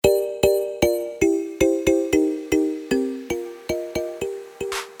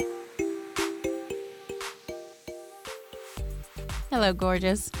Hello,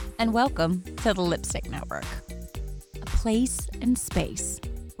 gorgeous, and welcome to the Lipstick Network, a place and space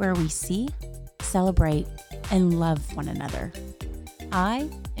where we see, celebrate, and love one another. I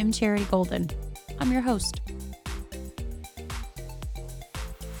am Charity Golden. I'm your host.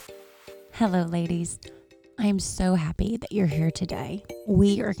 Hello, ladies. I am so happy that you're here today.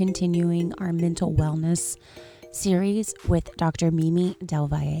 We are continuing our mental wellness series with Dr. Mimi Del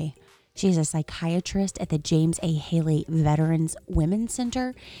Valle. She's a psychiatrist at the James A. Haley Veterans Women's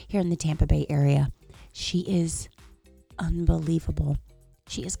Center here in the Tampa Bay area. She is unbelievable.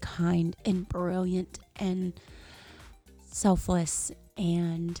 She is kind and brilliant and selfless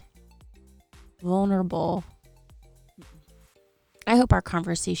and vulnerable. I hope our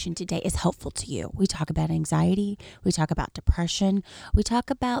conversation today is helpful to you. We talk about anxiety. We talk about depression. We talk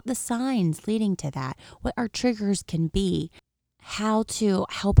about the signs leading to that, what our triggers can be, how to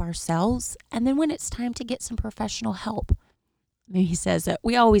help ourselves, and then when it's time to get some professional help. He says that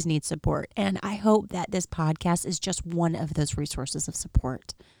we always need support, and I hope that this podcast is just one of those resources of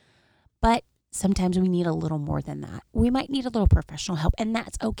support. But sometimes we need a little more than that. We might need a little professional help, and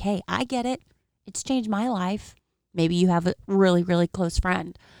that's okay. I get it. It's changed my life. Maybe you have a really, really close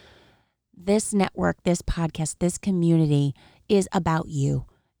friend. This network, this podcast, this community is about you,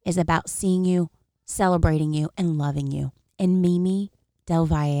 is about seeing you, celebrating you, and loving you. And Mimi Del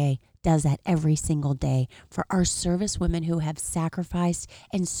Valle does that every single day for our service women who have sacrificed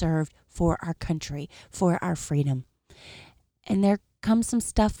and served for our country, for our freedom. And there comes some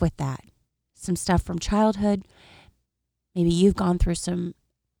stuff with that, some stuff from childhood. Maybe you've gone through some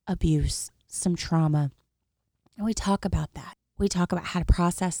abuse, some trauma. And we talk about that. We talk about how to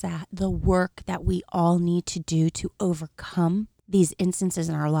process that, the work that we all need to do to overcome these instances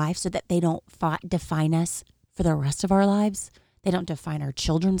in our life so that they don't define us for the rest of our lives. They don't define our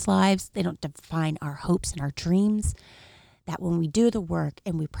children's lives. They don't define our hopes and our dreams. That when we do the work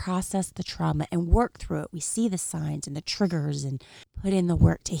and we process the trauma and work through it, we see the signs and the triggers and put in the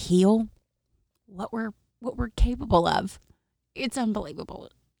work to heal what we're capable of. It's unbelievable.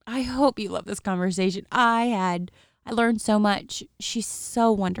 I hope you love this conversation. I learned so much. She's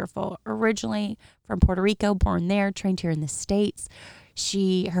so wonderful. Originally from Puerto Rico, born there, trained here in the States.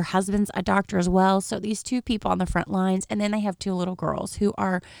 Her husband's a doctor as well. So these two people on the front lines, and then they have two little girls who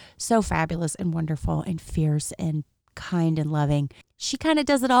are so fabulous and wonderful and fierce and kind and loving. She kind of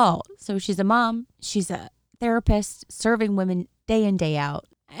does it all. So she's a mom, she's a therapist, serving women day in, day out.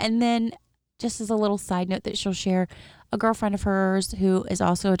 And then just as a little side note that she'll share, a girlfriend of hers who is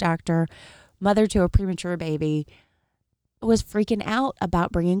also a doctor, mother to a premature baby, was freaking out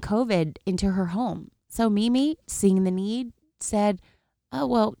about bringing COVID into her home. So Mimi, seeing the need, said, oh,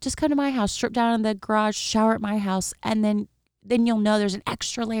 well, just come to my house, strip down in the garage, shower at my house, and then you'll know there's an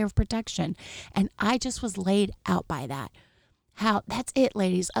extra layer of protection. And I just was laid out by that. How that's it,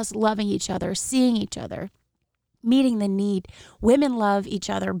 ladies, us loving each other, seeing each other, meeting the need. Women love each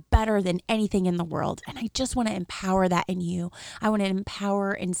other better than anything in the world. And I just want to empower that in you. I want to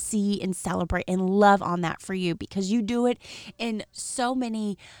empower and see and celebrate and love on that for you because you do it in so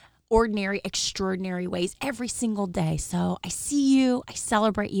many ordinary, extraordinary ways every single day. So I see you, I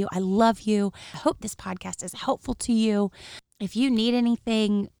celebrate you, I love you. I hope this podcast is helpful to you. If you need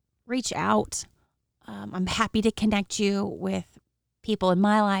anything, reach out. I'm happy to connect you with people in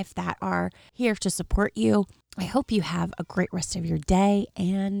my life that are here to support you. I hope you have a great rest of your day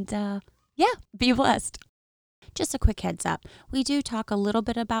and be blessed. Just a quick heads up. We do talk a little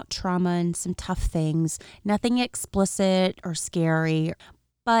bit about trauma and some tough things, nothing explicit or scary.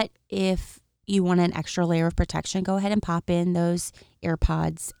 But if you want an extra layer of protection, go ahead and pop in those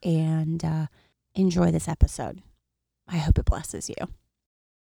AirPods and enjoy this episode. I hope it blesses you.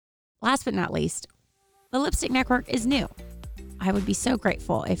 Last but not least, the Lipstick Network is new. I would be so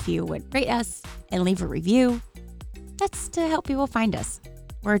grateful if you would rate us and leave a review. That's to help people find us.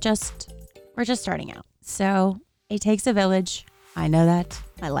 We're just starting out. So it takes a village. I know that.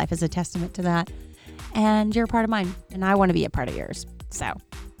 My life is a testament to that. And you're a part of mine. And I want to be a part of yours. So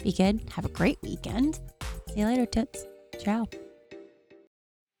be good. Have a great weekend. See you later, toots. Ciao.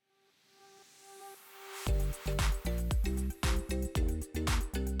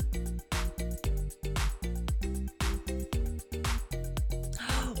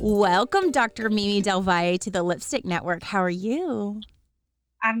 Welcome, Dr. Mimi Del Valle, to the Lipstick Network. How are you?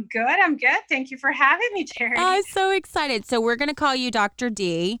 I'm good. Thank you for having me, Charity. I'm so excited. So we're going to call you Dr.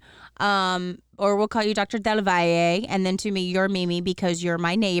 D, or we'll call you Dr. Del Valle, and then to me, you're Mimi because you're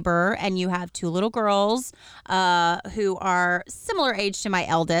my neighbor, and you have two little girls who are similar age to my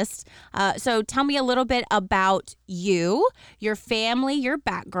eldest. So tell me a little bit about you, your family, your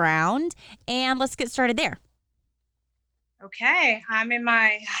background, and let's get started there. Okay, I'm in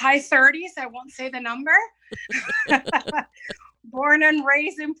my high 30s. I won't say the number. Born and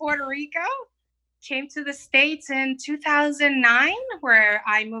raised in Puerto Rico. Came to the States in 2009, where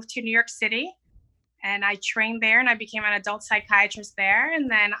I moved to New York City, and I trained there, and I became an adult psychiatrist there.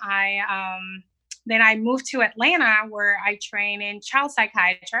 And then I moved to Atlanta, where I train in child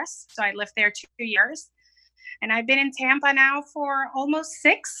psychiatrist. So I lived there 2 years, and I've been in Tampa now for almost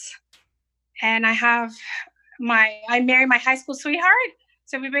 6. And I married my high school sweetheart.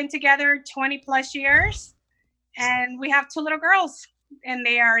 So we've been together 20 plus years, and we have 2 little girls, and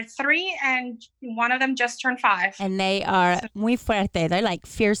they are 3, and one of them just turned 5. And they are So muy fuerte. They're like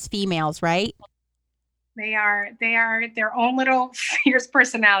fierce females, right? they are their own little fierce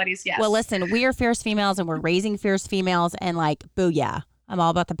personalities. Yes. Well, listen, we are fierce females and we're raising fierce females and like, booyah. I'm all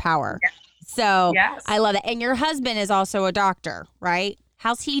about the power. Yes. So Yes. I love it. And your husband is also a doctor, right?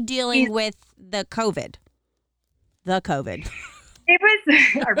 How's he dealing with the COVID? The COVID. It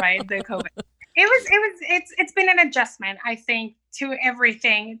was all right. The COVID. It's been an adjustment, I think, to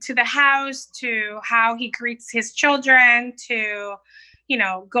everything, to the house, to how he greets his children, to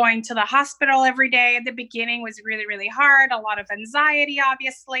going to the hospital every day. At the beginning was really, really hard. A lot of anxiety,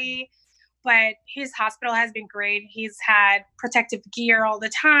 obviously, but his hospital has been great. He's had protective gear all the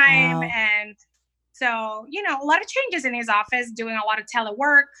time, Wow. and so a lot of changes in his office, doing a lot of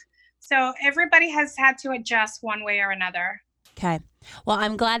telework. So everybody has had to adjust one way or another. Okay. Well,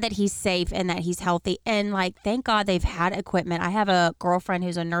 I'm glad that he's safe and that he's healthy. And like, thank God they've had equipment. I have a girlfriend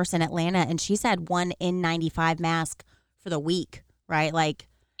who's a nurse in Atlanta and she's had one N95 mask for the week, right? Like,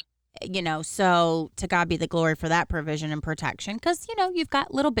 so to God be the glory for that provision and protection because, you've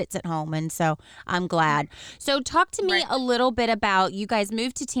got little bits at home. And so I'm glad. So talk to me Right. a little bit about you guys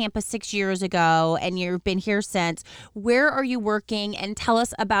moved to Tampa 6 years ago and you've been here since. Where are you working? And tell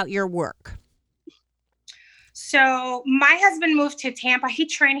us about your work. So my husband moved to Tampa. He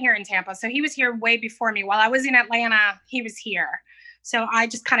trained here in Tampa. So he was here way before me. While I was in Atlanta, he was here. So I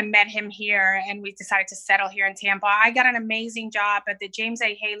just kind of met him here and we decided to settle here in Tampa. I got an amazing job at the James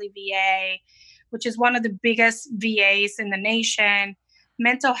A. Haley VA, which is one of the biggest VAs in the nation.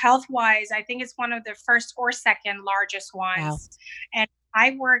 Mental health wise, I think it's one of the first or second largest ones. Wow. And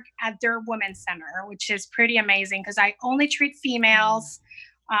I work at their women's center, which is pretty amazing because I only treat females.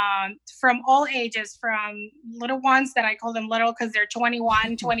 From all ages, from little ones that I call them little because they're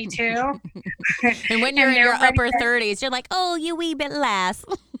 21, 22. And when you're in your they're ready upper 30s, you're like, oh, you wee bit lass.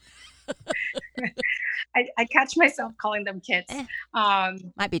 I catch myself calling them kids.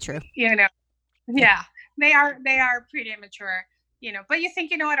 Might be true. Yeah, they are pretty immature, but you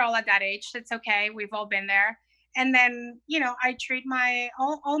think, all at that age, it's okay. We've all been there. And then, I treat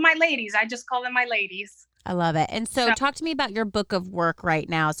all my ladies. I just call them my ladies. I love it. And so talk to me about your book of work right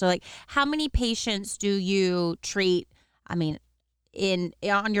now. So like how many patients do you treat? I mean,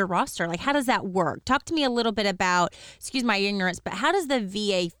 on your roster, like how does that work? Talk to me a little bit about, excuse my ignorance, but how does the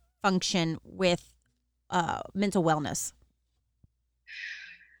VA function with mental wellness?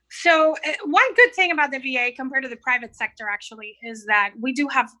 So one good thing about the VA compared to the private sector actually is that we do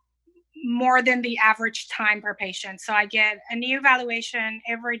have more than the average time per patient. So I get a new evaluation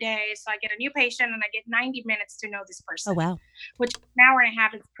every day. So I get a new patient and I get 90 minutes to know this person. Oh, wow. Which an hour and a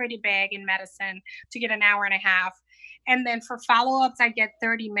half is pretty big in medicine to get an hour and a half. And then for follow-ups, I get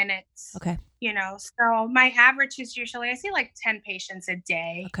 30 minutes. Okay. So my average is usually, I see like 10 patients a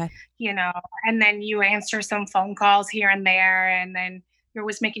day. Okay. And then you answer some phone calls here and there. And then you're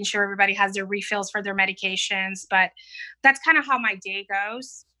always making sure everybody has their refills for their medications. But that's kind of how my day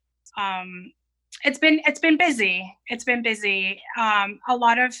goes. It's been busy. It's been busy. A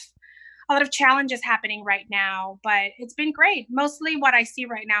lot of challenges happening right now, but it's been great. Mostly what I see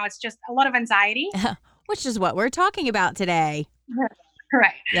right now is just a lot of anxiety. Which is what we're talking about today.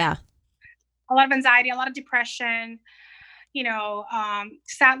 Right. Yeah. A lot of anxiety, a lot of depression,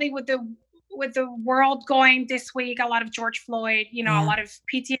 sadly with the world going this week, a lot of George Floyd, a lot of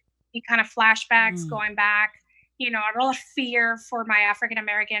PTSD kind of flashbacks going back. A lot of fear for my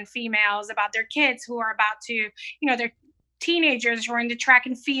African-American females about their kids who are about to, they're teenagers who are in the track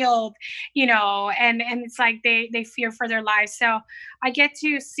and field, and it's like they fear for their lives. So I get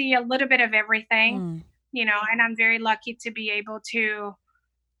to see a little bit of everything, and I'm very lucky to be able to,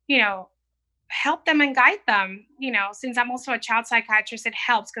 help them and guide them, since I'm also a child psychiatrist, it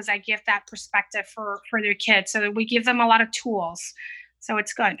helps because I give that perspective for their kids. So we give them a lot of tools. So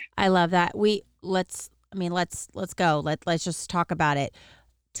it's good. I love that. Let's go. Let's just talk about it.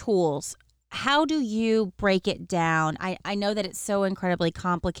 Tools. How do you break it down? I know that it's so incredibly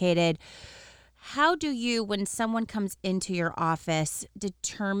complicated. How do you, when someone comes into your office,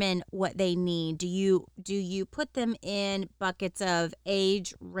 determine what they need? Do you put them in buckets of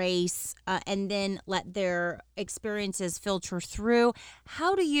age, race, and then let their experiences filter through?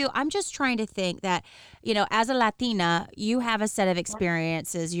 How do you? I'm just trying to think that, as a Latina, you have a set of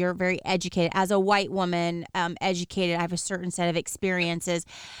experiences. You're very educated. As a white woman, educated, I have a certain set of experiences.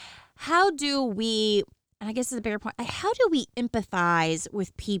 How do we? And I guess this is a bigger point. How do we empathize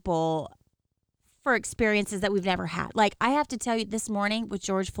with people for experiences that we've never had? Like, I have to tell you, this morning with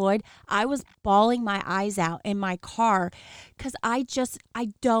George Floyd, I was bawling my eyes out in my car because I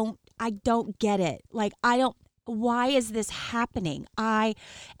don't get it. Like, I don't. Why is this happening? And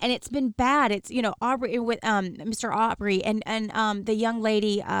it's been bad. It's, Aubrey with Mr. Aubrey and the young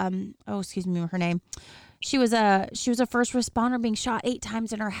lady, oh, excuse me, her name. She was a first responder being shot 8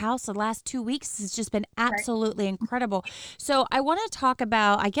 times in her house. The last 2 weeks has just been Right. absolutely incredible. So I want to talk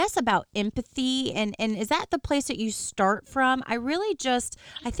about, I guess, about empathy, and is that the place that you start from? I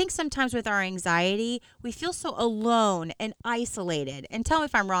think sometimes with our anxiety, we feel so alone and isolated. And tell me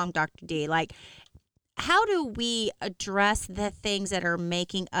if I'm wrong, Dr. D. Like, how do we address the things that are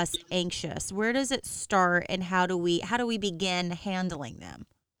making us anxious? Where does it start, and how do we begin handling them?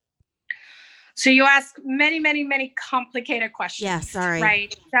 So you ask many, many, many complicated Yeah, questions, sorry.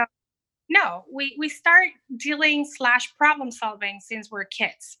 right? So no, we start dealing slash problem solving since we're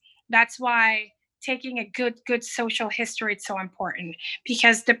kids. That's why taking a good social history is so important,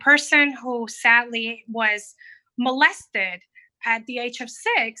 because the person who sadly was molested at the age of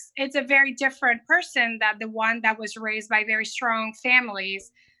 6, it's a very different person than the one that was raised by very strong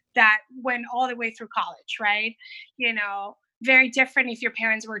families that went all the way through college, right? Very different if your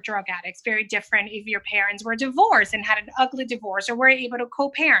parents were drug addicts, very different if your parents were divorced and had an ugly divorce or were able to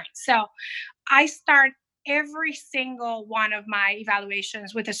co-parent. So I start every single one of my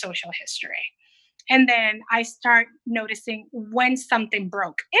evaluations with a social history. And then I start noticing when something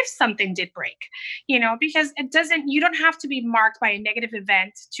broke, if something did break, because you don't have to be marked by a negative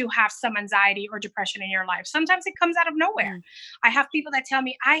event to have some anxiety or depression in your life. Sometimes it comes out of nowhere. Mm, I have people that tell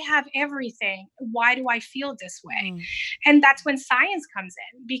me, I have everything. Why do I feel this way? mm, And that's when science comes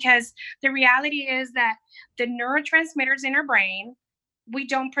in, because the reality is that the neurotransmitters in our brain, we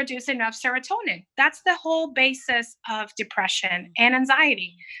don't produce enough serotonin. That's the whole basis of depression mm. and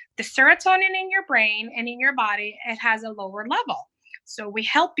anxiety. The serotonin in your brain and in your body, it has a lower level. So we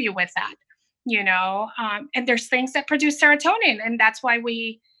help you with that, and there's things that produce serotonin, and that's why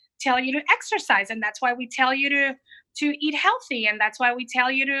we tell you to exercise, and that's why we tell you to eat healthy, and that's why we tell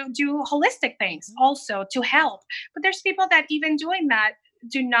you to do holistic things Mhm. also to help. But there's people that even doing that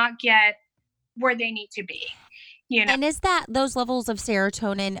do not get where they need to be. you know And is that those levels of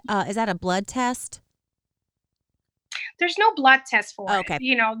serotonin, is that a blood test? there's no blood test for it. Okay.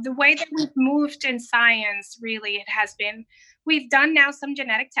 The way that we've moved in science, really, it has been, we've done now some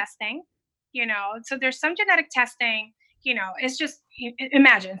genetic testing, so there's some genetic testing. It's just,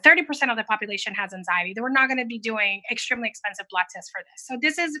 imagine 30% of the population has anxiety. We're not going to be doing extremely expensive blood tests for this. So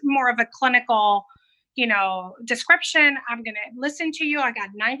this is more of a clinical, description. I'm going to listen to you. I got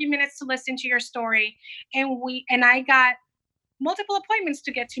 90 minutes to listen to your story. And I got multiple appointments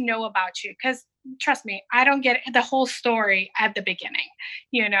to get to know about you, because trust me, I don't get the whole story at the beginning,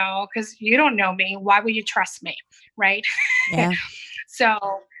 because you don't know me. Why would you trust me? Right. Yeah. So,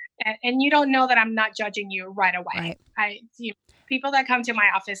 and you don't know that I'm not judging you right away. Right. People that come to my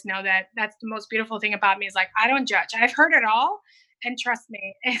office know that that's the most beautiful thing about me, is like, I don't judge. I've heard it all. And trust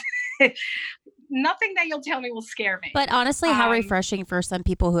me, nothing that you'll tell me will scare me. But honestly, how Um, refreshing for some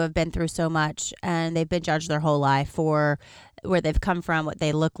people who have been through so much and they've been judged their whole life for where they've come from, what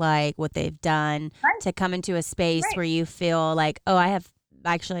they look like, what they've done, right, to come into a space right. where you feel like, oh,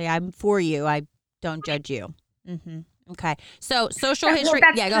 I'm for you. I don't judge you. hmm Okay. So social Yeah, well, history.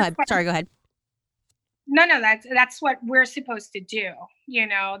 that's Yeah, go that's ahead. what Sorry, go ahead. no, that's what we're supposed to do.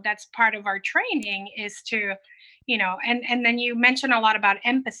 That's part of our training, is to, and then you mentioned a lot about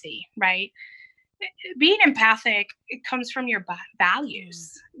empathy, right? Being empathic, it comes from your Mm,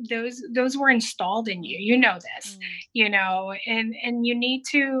 values. Those were installed in you. You know this, mm, and you need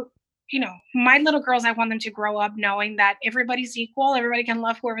to. My little girls, I want them to grow up knowing that everybody's equal. Everybody can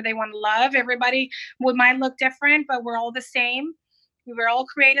love whoever they want to love. Everybody, we might look different, but we're all the same. We were all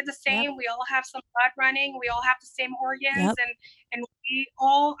created the yep. same. We all have some blood running. We all have the same organs, Yep. and we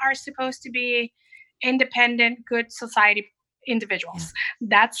all are supposed to be independent, good society Yeah. individuals.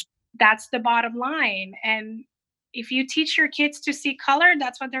 That's the bottom line. And if you teach your kids to see color,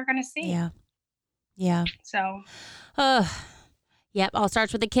 that's what they're going to see. Yeah. Yeah. So, Ugh. Yep, all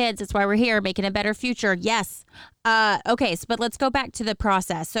starts with the kids. That's why we're here, making a better future. Yes. Okay, but let's go back to the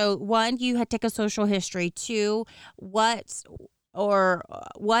process. So, one, you had to take a social history. Two, when,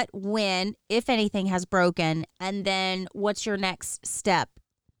 if anything, has broken, and then what's your next step?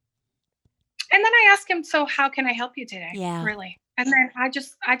 And then I ask him, so how can I help you today? Yeah. Really? And then I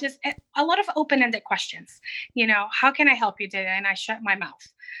just, a lot of open-ended questions, how can I help you today? And I shut my mouth,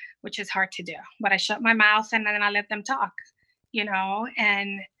 which is hard to do, but I shut my mouth and then I let them talk, and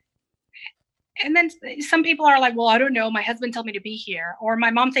then some people are like, well, I don't know. My husband told me to be here, or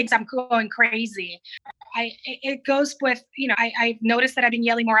my mom thinks I'm going crazy. It goes with, I've noticed that I've been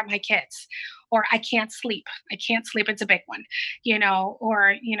yelling more at my kids, or I can't sleep. I can't sleep. It's a big one,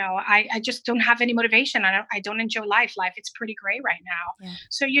 or, I just don't have any motivation. I don't enjoy life. Life, it's pretty gray right now. Yeah.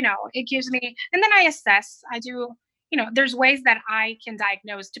 So, it gives me, and then I assess, I do, there's ways that I can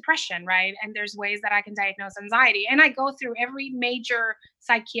diagnose depression, right? And there's ways that I can diagnose anxiety. And I go through every major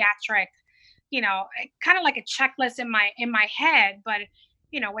psychiatric, kind of like a checklist in my head. But,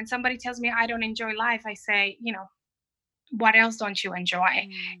 when somebody tells me I don't enjoy life, I say, what else don't you enjoy?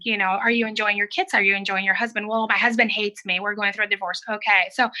 Are you enjoying your kids? Are you enjoying your husband? Well, my husband hates me. We're going through a divorce. Okay.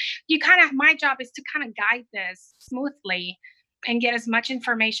 So my job is to kind of guide this smoothly and get as much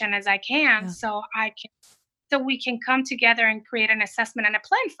information as I can, so we can come together and create an assessment and a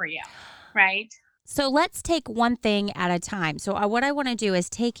plan for you. Right. So let's take one thing at a time. So what I want to do is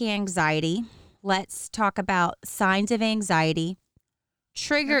take anxiety. Let's talk about signs of anxiety,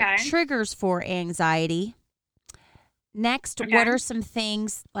 triggers for anxiety. Next, what are some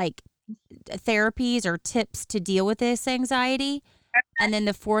things like therapies or tips to deal with this anxiety? And then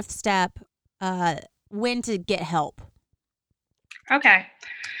the fourth step, when to get help. Okay.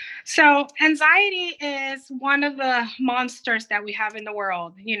 So anxiety is one of the monsters that we have in the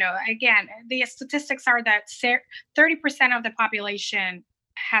world. Again, the statistics are that 30% of the population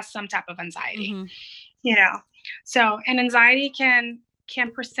has some type of anxiety. Mm-hmm. So, and anxiety can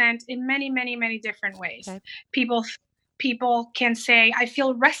present in many, many, many different ways. Okay. People can say, I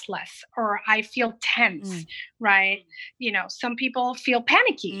feel restless, or I feel tense, right? Some people feel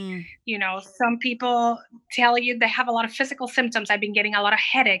panicky. Some people tell you they have a lot of physical symptoms. I've been getting a lot of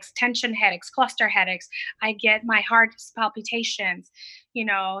headaches, tension headaches, cluster headaches. I get my heart palpitations.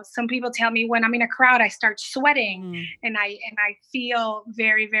 Some people tell me when I'm in a crowd, I start sweating and I feel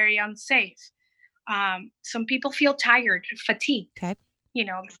very, very unsafe. Some people feel tired, fatigued. Okay.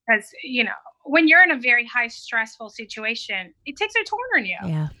 Because, when you're in a very high stressful situation, it takes a toll on you,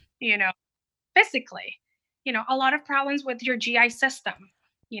 physically, a lot of problems with your GI system.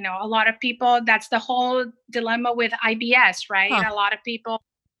 A lot of people, that's the whole dilemma with IBS, right? A lot of people,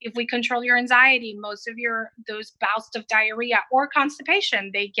 if we control your anxiety, most of those bouts of diarrhea or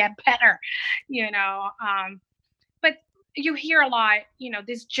constipation, they get better, but you hear a lot,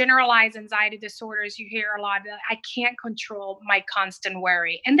 these generalized anxiety disorders, you hear a lot that I can't control my constant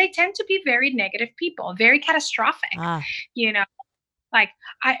worry. And they tend to be very negative people, very catastrophic, like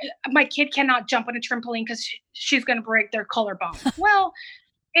my kid cannot jump on a trampoline because she's going to break their collarbone. Well,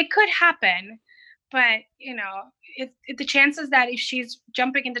 it could happen, but the chances that if she's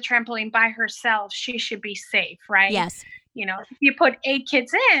jumping in the trampoline by herself, she should be safe, right? Yes. If you put 8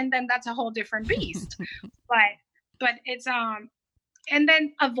 kids in, then that's a whole different beast. But it's and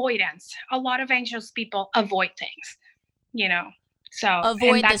then avoidance. A lot of anxious people avoid things, so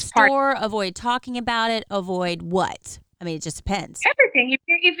avoid the store, avoid talking about it, avoid what? I mean, it just depends. Everything.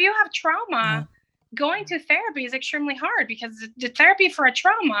 If you have trauma, going to therapy is extremely hard, because the therapy for a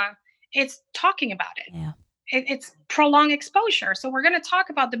trauma, it's talking about it. Yeah. It's prolonged exposure. So we're going to talk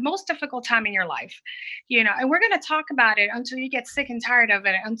about the most difficult time in your life, and we're going to talk about it until you get sick and tired of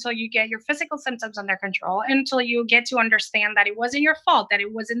it, until you get your physical symptoms under control, until you get to understand that it wasn't your fault, that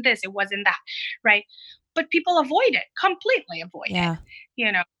it wasn't this, it wasn't that, right? But people avoid it, completely avoid it.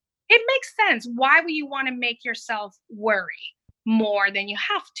 It makes sense. Why would you want to make yourself worry more than you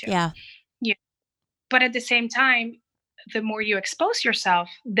have to? Yeah. But at the same time, the more you expose yourself,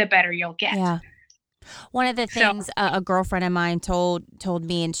 the better you'll get. Yeah. One of the things a girlfriend of mine told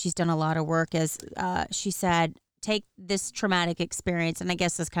me, and she's done a lot of work, is she said, take this traumatic experience, and I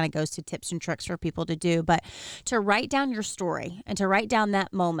guess this kind of goes to tips and tricks for people to do, but to write down your story and to write down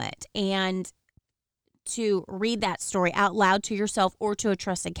that moment and to read that story out loud to yourself or to a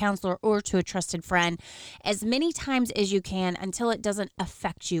trusted counselor or to a trusted friend as many times as you can until it doesn't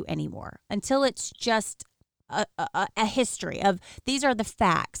affect you anymore, until it's just a history of these are the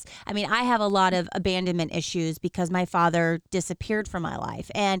facts. I mean, I have a lot of abandonment issues because my father disappeared from my life.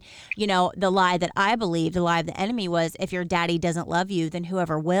 And, the lie that I believed, the lie of the enemy was if your daddy doesn't love you, then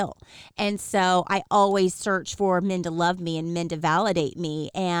whoever will. And so I always search for men to love me and men to validate me.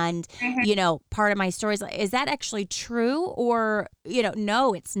 And, Mhm. part of my story is like, is that actually true? Or,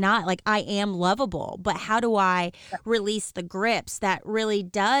 no, it's not. Like, I am lovable. But how do I release the grips that really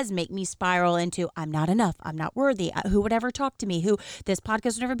does make me spiral into I'm not enough. I'm not worthy. Who would ever talk to me? Who this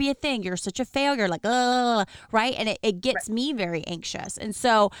podcast would never be a thing. You're such a failure. Like, right. And it Right. gets me very anxious. And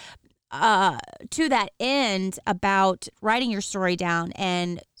so, to that end, about writing your story down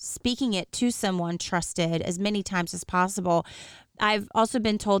and speaking it to someone trusted as many times as possible. I've also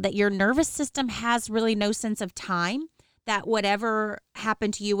been told that your nervous system has really no sense of time, that whatever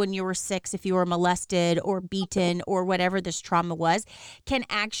happened to you when you were 6, if you were molested or beaten or whatever this trauma was, can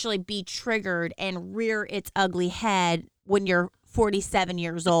actually be triggered and rear its ugly head when you're 47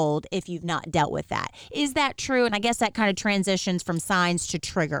 years old if you've not dealt with that. Is that true? And I guess that kind of transitions from signs to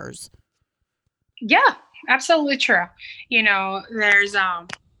triggers. Yeah, absolutely true.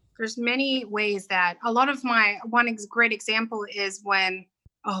 There's many ways that a lot of my great example is when,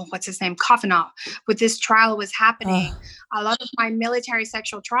 oh, what's his name, Kavanaugh, with this trial was happening. Oh, A lot of my military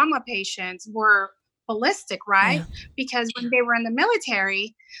sexual trauma patients were ballistic, yeah. right? Because when they were in the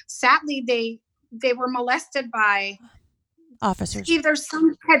military, sadly they were molested by Officers. either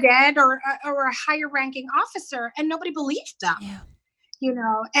some cadet or a higher ranking officer, and nobody believed them. Yeah.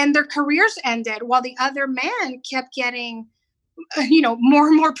 And their careers ended while the other men kept getting, more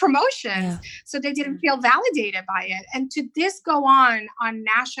and more promotions. Yeah. So they didn't feel validated by it. And to this go on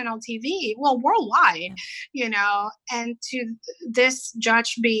national TV, well, worldwide, and to this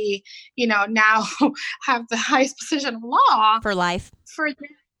judge be, now have the highest position of law For life.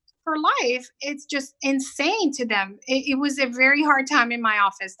 for life, it's just insane to them. It was a very hard time in my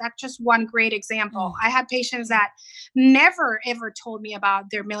office. That's just one great example. I had patients that never ever told me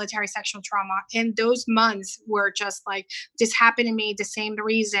about their military sexual trauma, and those months were just like, this happened to me the same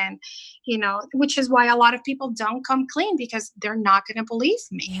reason, which is why a lot of people don't come clean, because they're not going to believe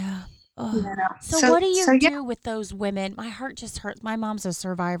me. Yeah. you Oh. know So so what do you so yeah. do with those women? My heart just hurts. My mom's a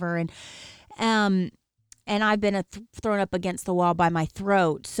survivor, um and I've been thrown up against the wall by my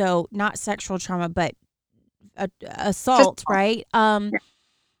throat. So not sexual trauma, but assault, Physical. right?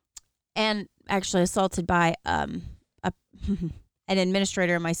 And actually assaulted by a an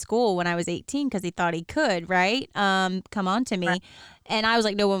administrator in my school when I was 18 because he thought he could, right? Come on to Right. me. And I was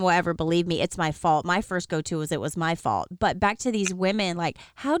like, no one will ever believe me. It's my fault. My first go-to was it was my fault. But back to these women, like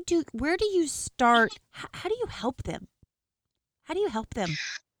where do you start? How do you help them? How do you help them?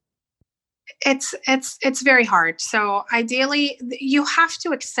 It's very hard. So ideally, you have to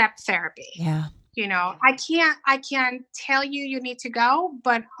accept therapy. Yeah. I can't tell you need to go,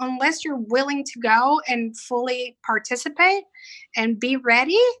 but unless you're willing to go and fully participate and be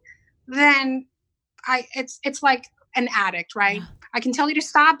ready, then it's like an addict, right? Yeah. I can tell you to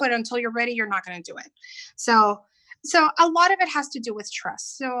stop, but until you're ready, you're not going to do it. So a lot of it has to do with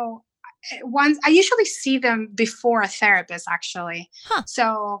trust. So once I usually see them before a therapist, actually. Huh.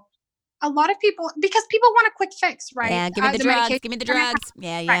 So a lot of people, because people want a quick fix, right? Yeah, give me the The drugs. medication Give me the is gonna drugs.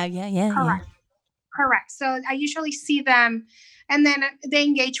 Yeah, right. yeah, yeah, yeah, yeah. Correct. Correct. So I usually see them, and then they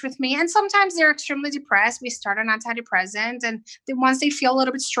engage with me. And sometimes they're extremely depressed. We start an antidepressant. And then once they feel a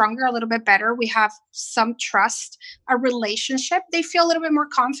little bit stronger, a little bit better, we have some trust, a relationship, they feel a little bit more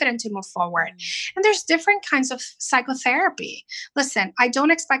confident to move forward. And there's different kinds of psychotherapy. Listen, I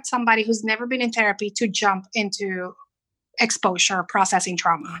don't expect somebody who's never been in therapy to jump into exposure processing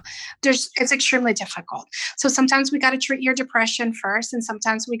trauma. It's extremely difficult. So sometimes we got to treat your depression first, and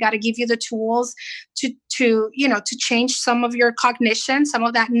sometimes we got to give you the tools to change some of your cognition, some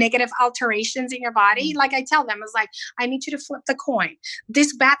of that negative alterations in your body. Like I tell them, it's like, I need you to flip the coin.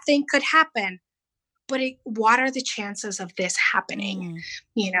 This bad thing could happen, but what are the chances of this happening?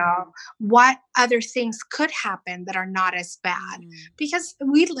 What other things could happen that are not as bad? Because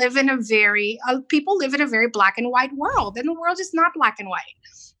we live in people live in a very black and white world, and the world is not black and white.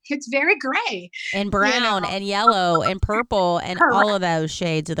 It's very gray. And brown and yellow and purple and all of those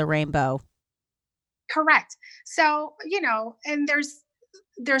shades of the rainbow. Correct. So, and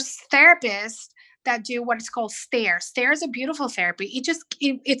there's therapists that do what is called STARE. STARE is a beautiful therapy.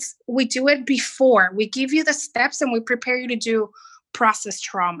 We do it before we give you the steps, and we prepare you to do process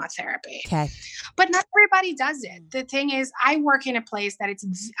trauma therapy. Okay. But not everybody does it. The thing is, I work in a place that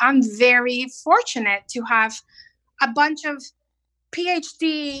I'm very fortunate to have a bunch of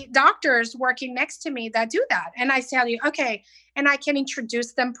PhD doctors working next to me that do that. And I tell you, okay, and I can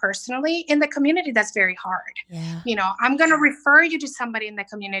introduce them personally. In the community, that's very hard. Yeah. I'm going to refer you to somebody in the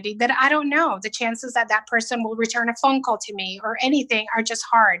community that I don't know. The chances that that person will return a phone call to me or anything are just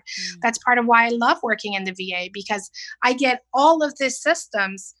hard. That's part of why I love working in the VA, because I get all of these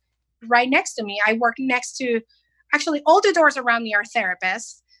systems right next to me. I work next to, actually, all the doors around me are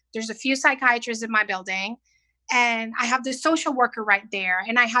therapists. There's a few psychiatrists in my building. And I have the social worker right there.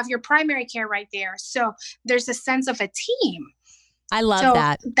 And I have your primary care right there. So there's a sense of a team. I love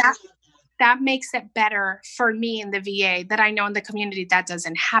that. That makes it better for me in the VA, that I know in the community that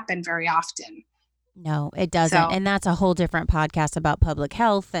doesn't happen very often. No, it doesn't. So, and that's a whole different podcast about public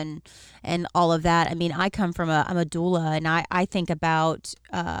health and all of that. I mean, I come from I'm a doula, and I think about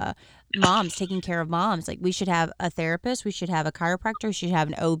moms, taking care of moms. Like, we should have a therapist, we should have a chiropractor, we should have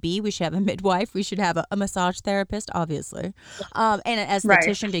an OB, we should have a midwife, we should have a massage therapist, obviously, and an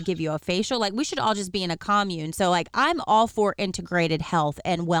esthetician to give you a facial. Like, we should all just be in a commune. So, like, I'm all for integrated health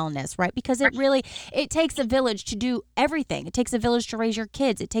and wellness, right? Because it takes a village to do everything. It takes a village to raise your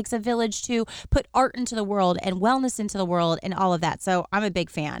kids. It takes a village to put art into the world and wellness into the world and all of that. So I'm a big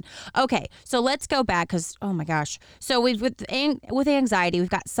fan. Okay, so let's go back, because, oh my gosh. So with anxiety, we've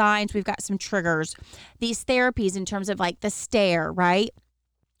got signs, we've got some triggers, these therapies in terms of like the stare, right?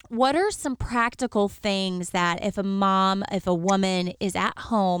 What are some practical things that if a woman is at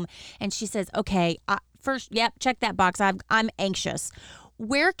home and she says, okay, first, yep, check that box, I'm anxious.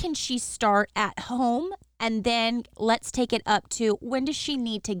 Where can she start at home? And then let's take it up to, when does she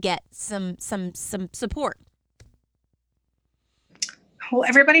need to get some support? Well,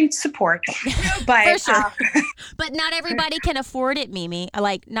 everybody needs support, but for sure. But not everybody can afford it, Mimi.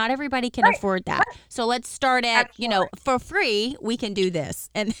 Like, not everybody can afford that. Right. So let's start at, for free, we can do this,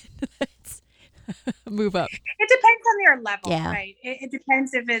 and let's move up. It depends on your level, right? It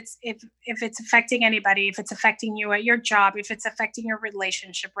depends if it's affecting anybody, if it's affecting you at your job, if it's affecting your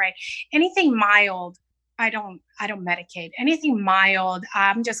relationship, right? Anything mild, I don't medicate. Anything mild,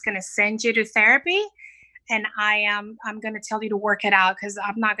 I'm just going to send you to therapy. And I'm going to tell you to work it out, because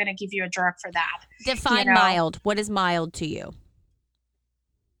I'm not going to give you a drug for that. Define mild. What is mild to you?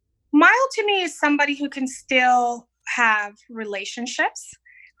 Mild to me is somebody who can still have relationships,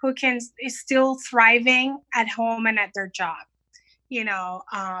 who is still thriving at home and at their job.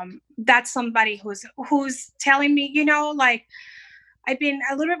 That's somebody who's telling me, like, I've been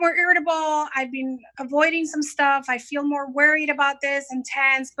a little bit more irritable. I've been avoiding some stuff. I feel more worried about this and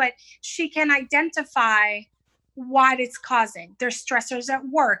tense, but she can identify what it's causing. There's stressors at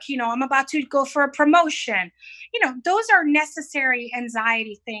work. I'm about to go for a promotion. Those are necessary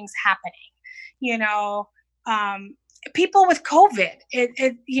anxiety things happening. People with COVID,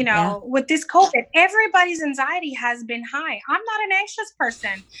 with this COVID, everybody's anxiety has been high. I'm not an anxious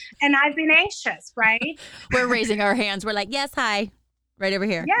person, and I've been anxious, right? We're raising our hands. We're like, yes, hi. Right over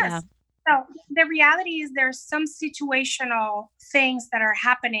here. Yes. Yeah. So the reality is there's some situational things that are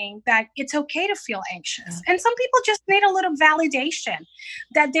happening that it's okay to feel anxious. Yeah. And some people just need a little validation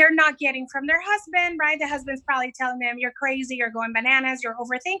that they're not getting from their husband, right? The husband's probably telling them, you're crazy, you're going bananas, you're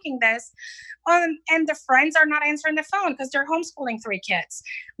overthinking this. And the friends are not answering the phone because they're homeschooling 3 kids,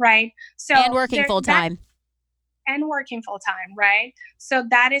 right? So and working full time. Right? So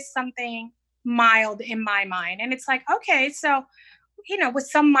that is something mild in my mind. And it's like, okay, so with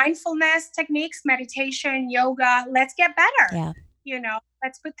some mindfulness techniques, meditation, yoga, let's get better. Yeah.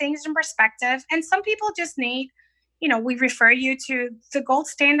 Let's put things in perspective. And some people just need, we refer you to the gold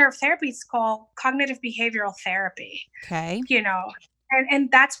standard of therapy. It's called cognitive behavioral therapy. Okay.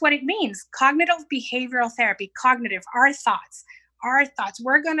 And that's what it means. Cognitive behavioral therapy, our thoughts.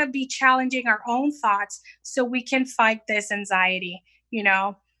 We're going to be challenging our own thoughts so we can fight this anxiety,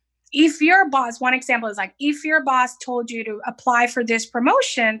 If your boss, one example is like, if your boss told you to apply for this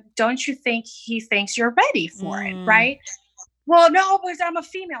promotion, don't you think he thinks you're ready for it, right? Well, no, because I'm a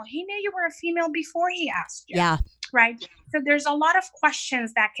female. He knew you were a female before he asked you. Yeah. Right. So there's a lot of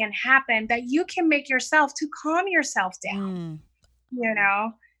questions that can happen that you can make yourself to calm yourself down.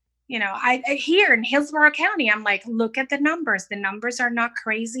 I here in Hillsborough County, I'm like, look at the numbers. The numbers are not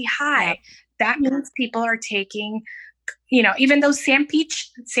crazy high. Yep. That means people are taking, even though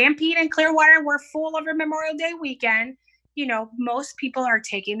Sanpete and Clearwater were full over Memorial Day weekend, most people are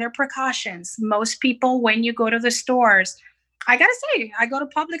taking their precautions. Most people, when you go to the stores, I got to say, I go to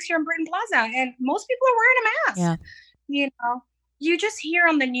Publix here in Britton Plaza, and most people are wearing a mask. Yeah. You just hear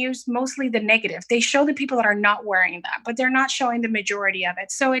on the news mostly the negative. They show the people that are not wearing that, but they're not showing the majority of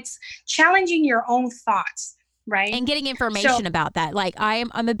it. So it's challenging your own thoughts. right? And getting So information about that. Like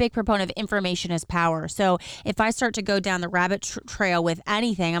I'm a big proponent of information is power. So if I start to go down the rabbit trail with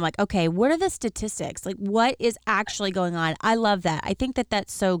anything, I'm like, okay, what are the statistics? Like what is actually going on? I love that. I think that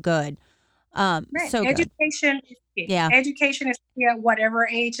that's so good. right, So good. education is key. Yeah. Education is key at whatever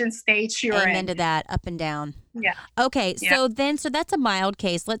age and stage you're Amen in. to that. Up and down. Yeah, Okay, yeah. so that's a mild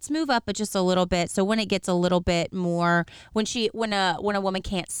case. Let's move up just a little bit. So when it gets a little bit more, when a woman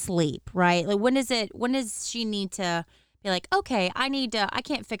can't sleep, right? Like when does she need to be like, okay, I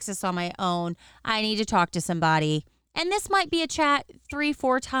can't fix this on my own. I need to talk to somebody. And this might be a chat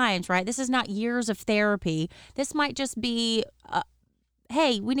 3-4 times, right? This is not years of therapy. This might just be,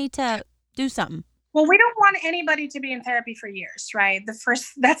 hey, we need to do something. Well, we don't want anybody to be in therapy for years, right?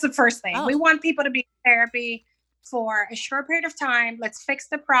 That's the first thing. Oh. We want people to be in therapy for a short period of time. Let's fix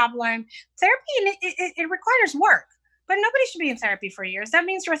the problem. Therapy, it requires work, but nobody should be in therapy for years. That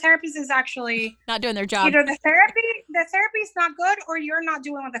means your therapist is actually not doing their job. Either the therapy is not good, or you're not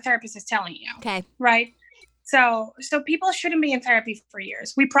doing what the therapist is telling you. Okay. Right. So people shouldn't be in therapy for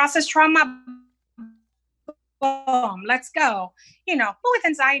years. We process trauma. Boom, let's go. But with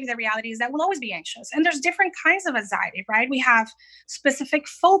anxiety, the reality is that we'll always be anxious. And there's different kinds of anxiety, right? We have specific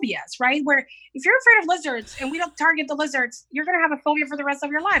phobias, right? Where if you're afraid of lizards and we don't target the lizards, you're going to have a phobia for the rest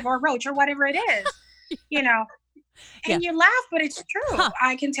of your life, or a roach, or whatever it is, And you laugh, but it's true. Huh.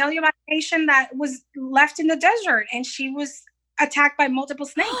 I can tell you about a patient that was left in the desert and she was attacked by multiple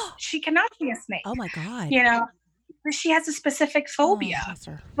snakes. She cannot see a snake. Oh my God. She has a specific phobia,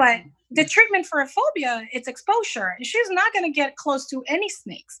 but the treatment for a phobia, it's exposure. She's not going to get close to any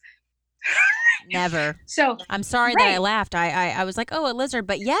snakes. Never. So I'm sorry that I laughed. I was like, oh, a lizard.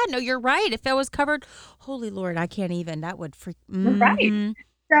 But yeah, no, you're right. If it was covered, holy Lord, I can't even. That would freak. Mm-hmm. Right.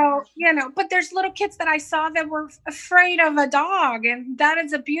 So, but there's little kids that I saw that were afraid of a dog. And that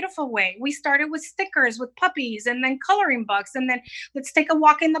is a beautiful way. We started with stickers, with puppies, and then coloring books. And then let's take a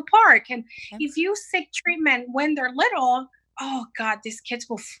walk in the park. And if you seek treatment when they're little, oh God, these kids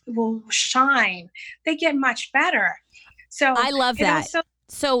will shine. They get much better. So I love that.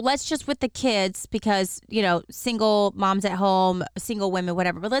 So let's just with the kids, because, single moms at home, single women,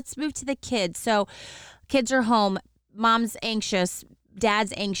 whatever. But let's move to the kids. So kids are home. Mom's anxious.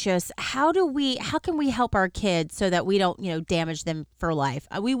 Dad's anxious. How can we help our kids so that we don't, damage them for life?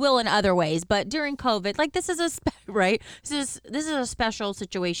 We will in other ways, but during COVID, like this is right? This is a special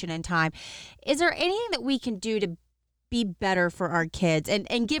situation in time. Is there anything that we can do to be better for our kids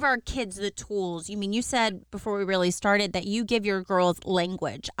and give our kids the tools? You said before we really started that you give your girls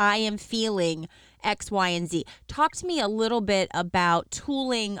language. I am feeling X, Y, and Z. Talk to me a little bit about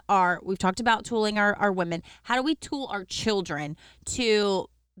we've talked about tooling our women. How do we tool our children to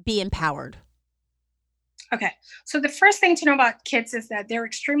be empowered? Okay. So the first thing to know about kids is that they're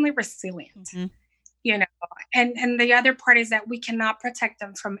extremely resilient, and the other part is that we cannot protect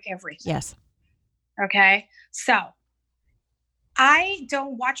them from everything. Yes. Okay. So I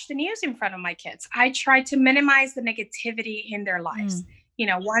don't watch the news in front of my kids. I try to minimize the negativity in their lives.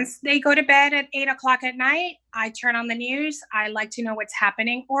 Once they go to bed at 8:00 at night, I turn on the news. I like to know what's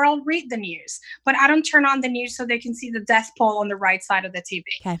happening, or I'll read the news, but I don't turn on the news so they can see the death toll on the right side of the TV.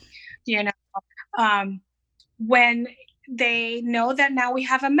 Okay. When they know that now we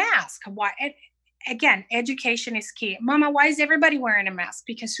have a mask. Why? Again, education is key. Mama, why is everybody wearing a mask?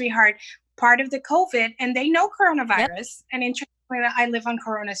 Because, sweetheart, part of the COVID, and they know coronavirus. And interestingly, I live on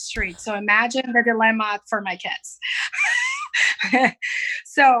Corona Street. So imagine the dilemma for my kids.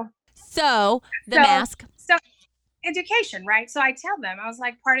 So mask. So education, right? So I tell them, I was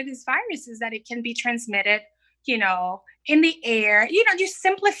like, part of this virus is that it can be transmitted, in the air. Just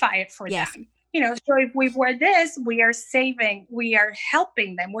simplify it for them. So if we wear this, we are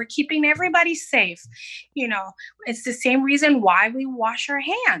helping them. We're keeping everybody safe. It's the same reason why we wash our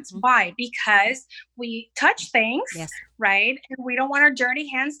hands. Why? Because we touch things, right? And we don't want our dirty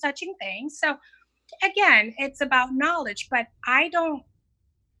hands touching things. So again, it's about knowledge, but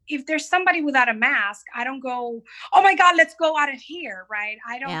if there's somebody without a mask, I don't go, oh my God, let's go out of here. Right.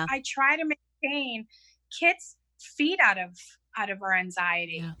 I try to maintain. Kids feed out of our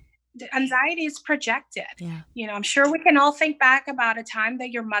anxiety. Yeah. The anxiety is projected. Yeah. I'm sure we can all think back about a time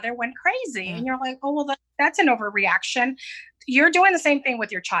that your mother went crazy and you're like, oh, well, that's an overreaction. You're doing the same thing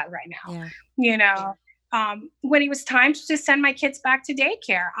with your child right now. Yeah. When it was time to send my kids back to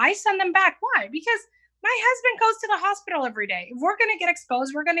daycare, I send them back. Why? Because my husband goes to the hospital every day. If we're going to get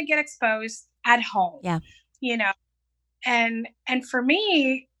exposed, we're going to get exposed at home. Yeah. And for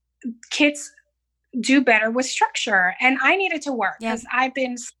me, kids do better with structure. And I needed to work Yeah. because I've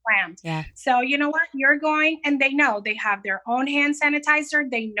been slammed. Yeah. So you know what? You're going, and they know they have their own hand sanitizer.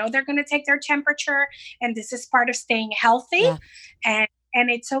 They know they're going to take their temperature, and this is part of staying healthy. Yeah. And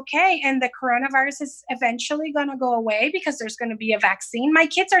it's okay. And the coronavirus is eventually going to go away because there's going to be a vaccine. My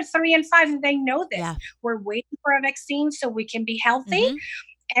kids are 3 and 5, and they know this. Yeah. We're waiting for a vaccine so we can be healthy. Mm-hmm.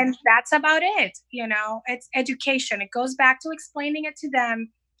 And that's about it. It's education. It goes back to explaining it to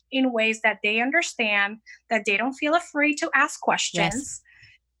them in ways that they understand, that they don't feel afraid to ask questions,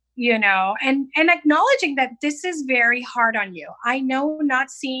 and acknowledging that this is very hard on you. I know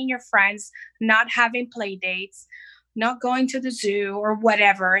not seeing your friends, not having play dates, not going to the zoo or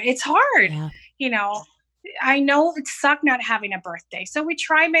whatever. It's hard. Yeah. I know it sucked not having a birthday. So we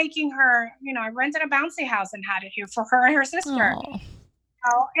try making her, I rented a bouncy house and had it here for her and her sister.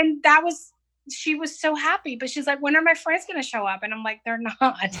 And she was so happy, but she's like, when are my friends going to show up? And I'm like, they're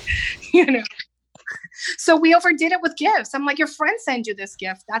not, So we overdid it with gifts. I'm like, your friend sent you this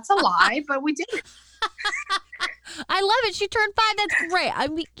gift. That's a lie, but we did it. I love it. She turned 5. That's great. I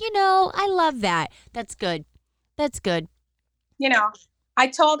mean, I love that. That's good. That's good. I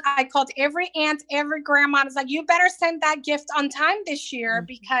called every aunt, every grandma. I was like, you better send that gift on time this year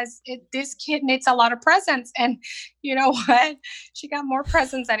because this kid needs a lot of presents. And you know what? She got more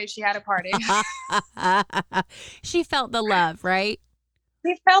presents than if she had a party. She felt the love, right?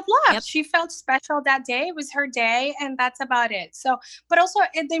 She felt loved. Yep. She felt special that day. It was her day, and that's about it. So, but also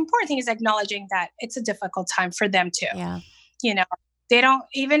the important thing is acknowledging that it's a difficult time for them too. Yeah. They don't,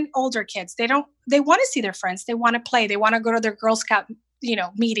 even older kids, they want to see their friends. They want to play. They want to go to their Girl Scout,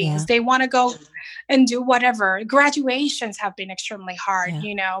 meetings. Yeah. They want to go and do whatever. Graduations have been extremely hard,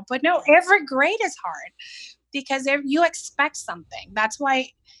 but no, every grade is hard because you expect something. That's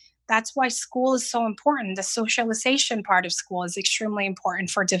why school is so important. The socialization part of school is extremely important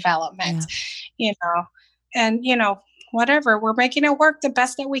for development, and whatever, we're making it work the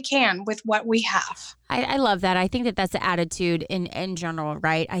best that we can with what we have. I love that. I think that that's the attitude in general,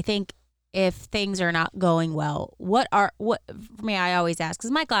 right? I think if things are not going well, what for me, I always ask,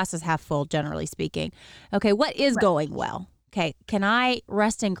 because my glass is half full, generally speaking. Okay, what is going well? Okay, can I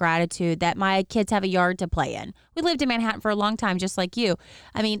rest in gratitude that my kids have a yard to play in? We lived in Manhattan for a long time, just like you.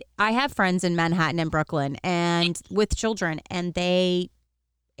 I mean, I have friends in Manhattan and Brooklyn and with children, and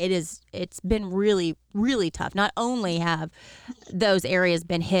it's been really, really tough. Not only have those areas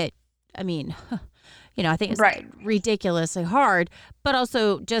been hit, I mean, I think it's ridiculously hard, but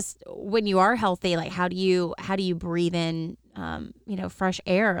also just when you are healthy, like how do you breathe in, fresh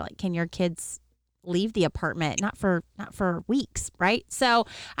air? Like, can your kids leave the apartment? Not for weeks, right? So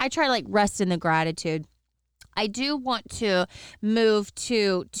I try to rest in the gratitude. I do want to move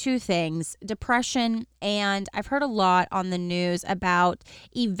to two things, depression, and I've heard a lot on the news about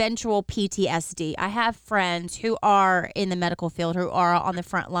eventual PTSD. I have friends who are in the medical field, who are on the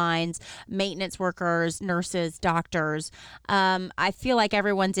front lines, maintenance workers, nurses, doctors. I feel like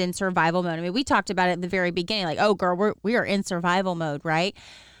everyone's in survival mode. I mean, we talked about it at the very beginning, like, oh, girl, we are in survival mode, right?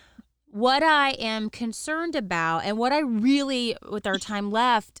 What I am concerned about and what I really, with our time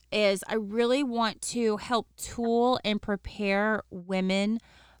left, is I really want to help tool and prepare women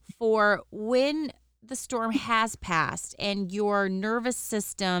for when the storm has passed and your nervous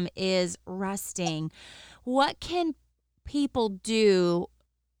system is resting. What can people do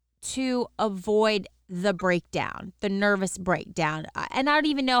to avoid the breakdown, the nervous breakdown? And I don't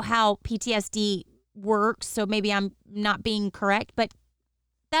even know how PTSD works, so maybe I'm not being correct, but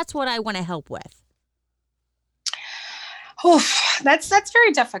that's what I want to help with. Oof, that's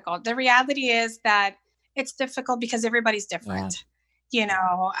very difficult. The reality is that it's difficult because everybody's different. Yeah.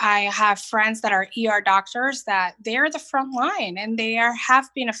 I have friends that are ER doctors that they're the front line and have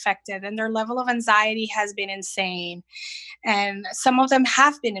been affected, and their level of anxiety has been insane. And some of them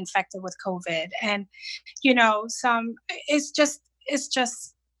have been infected with COVID. And, it's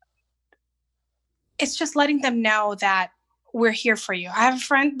just letting them know that we're here for you. I have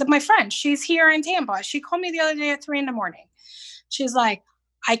my friend, she's here in Tampa. She called me the other day at 3 a.m. She's like,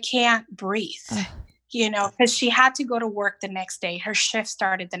 I can't breathe, because she had to go to work the next day. Her shift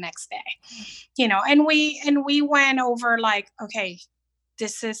started the next day, and we went over okay,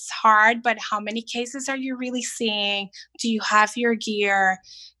 this is hard, but how many cases are you really seeing? Do you have your gear?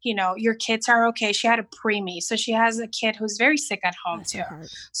 Your kids are okay. She had a preemie. So she has a kid who's very sick at home. That's too. Hard.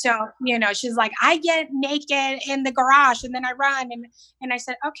 So, she's like, I get naked in the garage and then I run. And I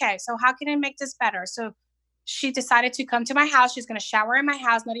said, okay, so how can I make this better? So she decided to come to my house. She's going to shower in my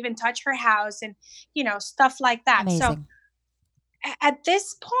house, not even touch her house, and, stuff like that. Amazing. So at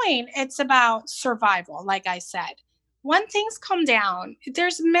this point, it's about survival. Like I said, When things calm down,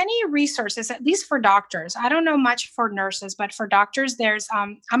 there's many resources, at least for doctors. I don't know much for nurses, but for doctors, there's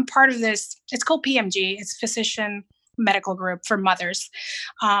I'm part of this. It's called PMG. It's Physician Medical Group for Mothers,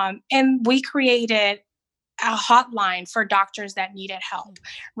 and we created a hotline for doctors that needed help,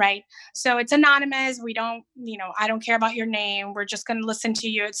 right? So it's anonymous. We don't, I don't care about your name. We're just going to listen to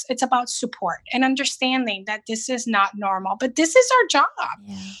you. It's about support and understanding that this is not normal, but this is our job.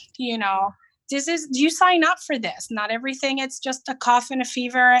 Yeah. You know, this is, you sign up for this. Not everything. It's just a cough and a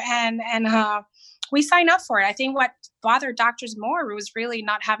fever, and we sign up for it. I think what bothered doctors more was really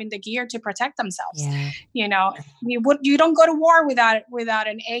not having the gear to protect themselves. Yeah. You don't go to war without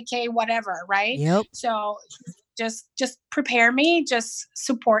an AK, whatever, right? Yep. So just prepare me, just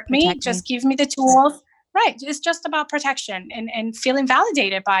support Protect me, just give me the tools. Right. It's just about protection and feeling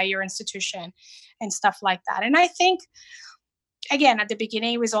validated by your institution and stuff like that. And I think, again, at the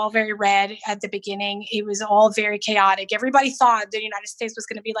beginning, it was all very red. At the beginning, it was all very chaotic. Everybody thought the United States was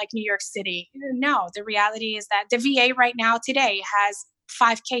going to be like New York City. No, the reality is that the VA right now today has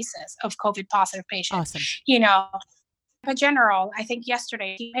 5 cases of COVID positive patients. Awesome. A general, I think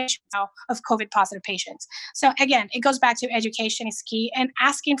yesterday, of COVID positive patients. So again, it goes back to education is key and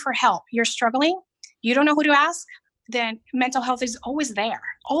asking for help. You're struggling, you don't know who to ask, then mental health is always there,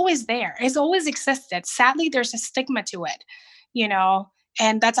 always there. It's always existed. Sadly, there's a stigma to it,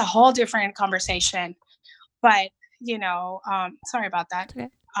 and that's a whole different conversation. But, sorry about that. Okay.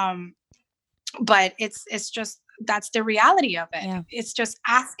 But it's just, that's the reality of it. Yeah. It's just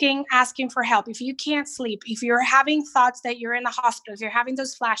asking for help. If you can't sleep, if you're having thoughts that you're in the hospital, if you're having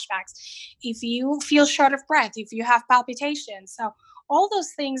those flashbacks, if you feel short of breath, if you have palpitations, so all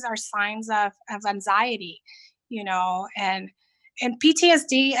those things are signs of anxiety, and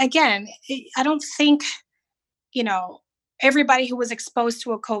PTSD. Again, I don't think everybody who was exposed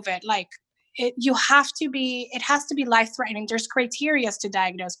to a COVID, like, it has to be life threatening. There's criteria to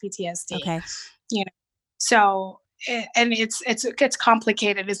diagnose PTSD. Okay. So, and it's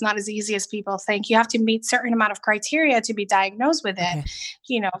complicated. It's not as easy as people think. You have to meet certain amount of criteria to be diagnosed with it.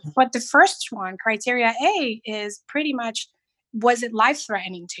 Okay. But the first one, criteria A, is pretty much, was it life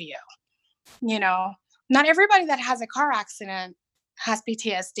threatening to you? Not everybody that has a car accident has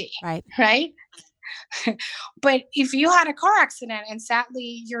PTSD. Right. But if you had a car accident and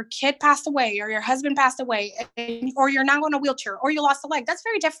sadly your kid passed away, or your husband passed away, or you're now on a wheelchair, or you lost a leg, that's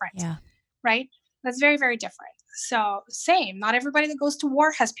very different. Yeah. Right? That's very, very different. So same, not everybody that goes to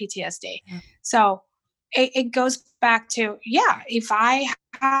war has PTSD. Yeah. So it goes back to, if I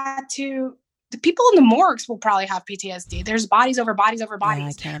had to, the people in the morgues will probably have PTSD. There's bodies over bodies over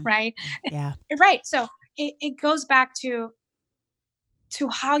bodies, right? Yeah. Right. So it goes back to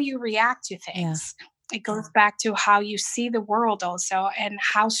how you react to things. Yeah. It goes back to how you see the world also, and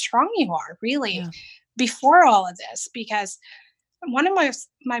how strong you are really before all of this. Because one of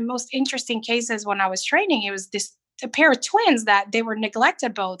my most interesting cases when I was training, it was a pair of twins that they were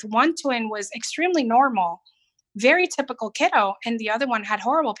neglected both. One twin was extremely normal, very typical kiddo, and the other one had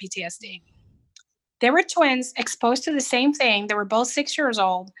horrible PTSD. They were twins exposed to the same thing. They were both 6 years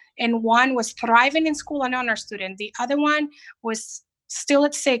old, and one was thriving in school, an honor student. The other one was still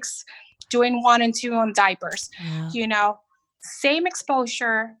at 6, doing 1 and 2 on diapers. Wow. Same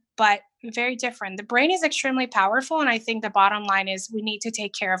exposure, but very different. The brain is extremely powerful. And I think the bottom line is we need to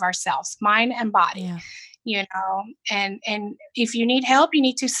take care of ourselves, mind and body, and if you need help, you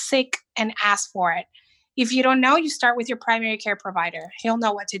need to seek and ask for it. If you don't know, you start with your primary care provider. He'll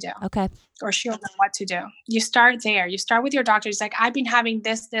know what to do. Okay. Or she'll know what to do. You start there. You start with your doctor. It's like, I've been having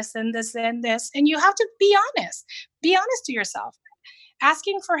this, and this, and this. And you have to be honest. Be honest to yourself.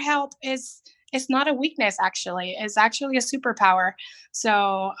 Asking for help is not a weakness, actually. It's actually a superpower.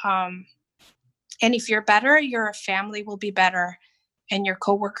 So, and if you're better, your family will be better and your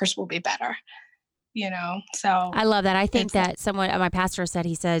coworkers will be better. So I love that. I think that my pastor said,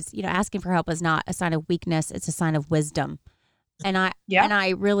 he says, asking for help is not a sign of weakness. It's a sign of wisdom. And I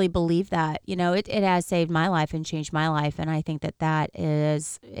really believe that, it has saved my life and changed my life. And I think that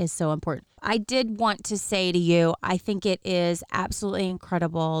is so important. I did want to say to you, I think it is absolutely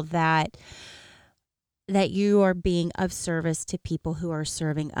incredible that you are being of service to people who are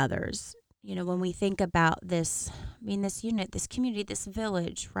serving others. When we think about this, this unit, this community, this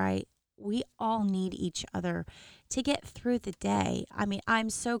village, right? We all need each other to get through the day. I'm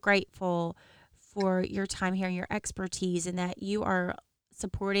so grateful for your time here and your expertise, and that you are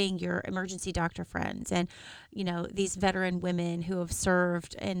supporting your emergency doctor friends and, these veteran women who have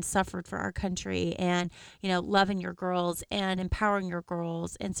served and suffered for our country and, loving your girls and empowering your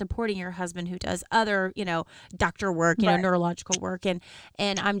girls and supporting your husband who does other, doctor work, Right. neurological work. And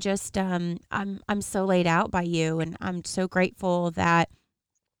I'm just, I'm so laid out by you, and I'm so grateful that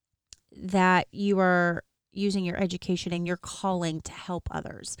you are using your education and your calling to help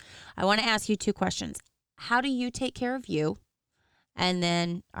others. I want to ask you two questions. How do you take care of you? And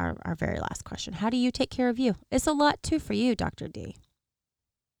then our very last question. How do you take care of you? It's a lot too for you, Dr. D.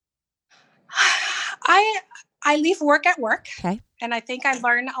 I leave work at work. Okay. And I think I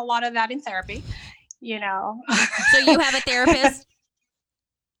learned a lot of that in therapy, So you have a therapist?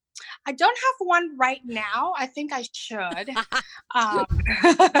 I don't have one right now. I think I should.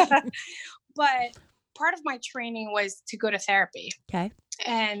 But part of my training was to go to therapy. Okay.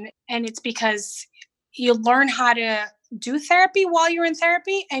 And it's because you learn how to do therapy while you're in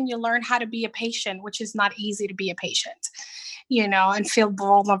therapy, and you learn how to be a patient, which is not easy to be a patient, and feel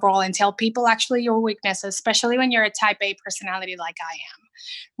vulnerable and tell people actually your weaknesses, especially when you're a type A personality like I am.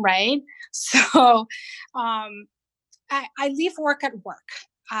 Right. So I leave work at work.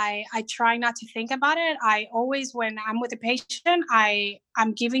 I try not to think about it. I always, when I'm with a patient,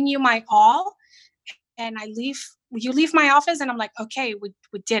 I'm giving you my all, and you leave my office and I'm like, okay, we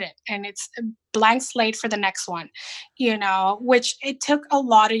did it. And it's a blank slate for the next one, which it took a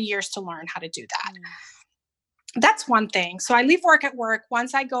lot of years to learn how to do that. That's one thing. So I leave work at work.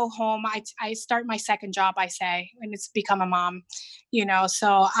 Once I go home, I start my second job, I say, and it's become a mom,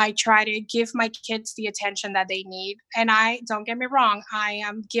 so I try to give my kids the attention that they need. And don't get me wrong, I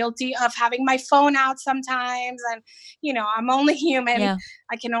am guilty of having my phone out sometimes. And, I'm only human. Yeah.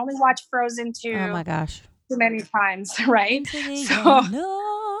 I can only watch Frozen 2. Oh my gosh. Too many times, right? So,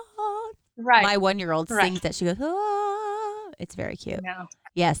 right. My 1-year-old sings that. She goes, oh, it's very cute. No.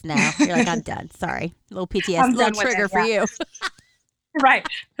 Yes, now. You're like, I'm done. Sorry. A little PTSD, I'm little done with trigger it, for you. Right.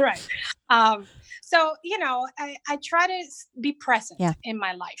 So, I try to be present in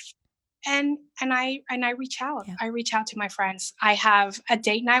my life. And I reach out. Yeah. I reach out to my friends. I have a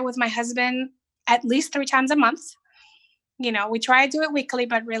date night with my husband at least 3 times a month. We try to do it weekly,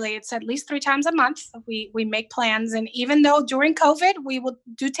 but really it's at least 3 times a month. We make plans. And even though during COVID, we will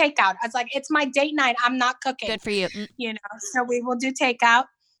do takeout. I was like, it's my date night. I'm not cooking. Good for you. So we will do takeout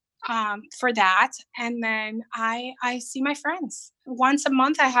for that. And then I see my friends once a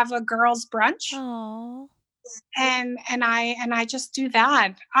month. I have a girls brunch. Aww. And I just do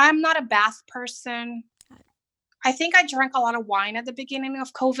that. I'm not a bath person. I think I drank a lot of wine at the beginning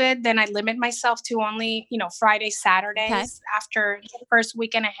of COVID. Then I limit myself to only, Fridays, Saturdays. After the first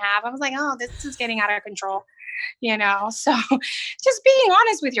week and a half. I was like, oh, this is getting out of control, So just being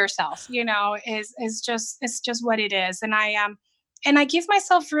honest with yourself, is just what it is. And I give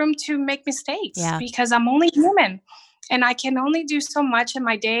myself room to make mistakes because I'm only human. And I can only do so much, and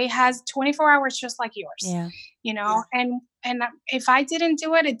my day has 24 hours just like yours. And if I didn't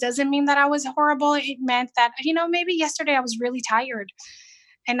do it, it doesn't mean that I was horrible. It meant that, maybe yesterday I was really tired,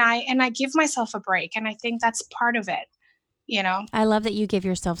 and I give myself a break. And I think that's part of it. I love that you give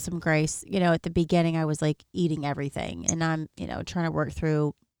yourself some grace. At the beginning I was like eating everything, and I'm, trying to work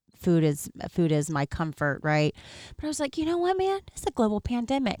through food is my comfort, right? But I was like, you know what, man? It's a global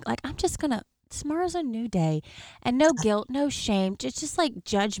pandemic. Like, I'm just going to, tomorrow's a new day, and no guilt, no shame. It's just like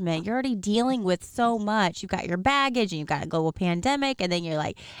judgment. You're already dealing with so much. You've got your baggage, and you've got a global pandemic, and then you're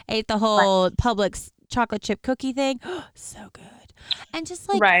like, ate the whole Publix chocolate chip cookie thing. So good. And just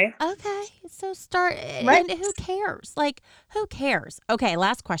like, okay, so start, and who cares? Like, who cares? Okay,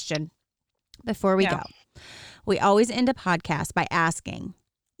 last question before we go. We always end a podcast by asking,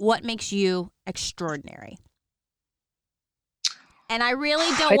 what makes you extraordinary? And I really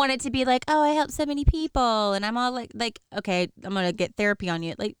don't want it to be like, oh, I help so many people, and I'm all like, okay, I'm gonna get therapy on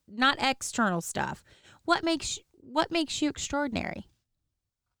you. Like, not external stuff. What makes you extraordinary?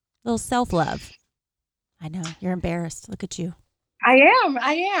 A little self-love. I know you're embarrassed. Look at you. I am.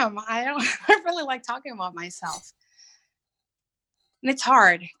 I really like talking about myself. And it's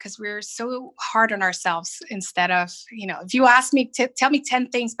hard because we're so hard on ourselves instead of, if you ask me to tell me 10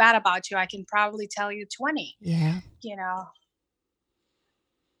 things bad about you, I can probably tell you 20. Yeah.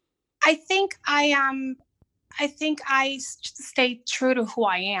 I think I stay true to who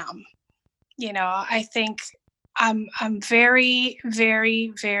I am. I think I'm very,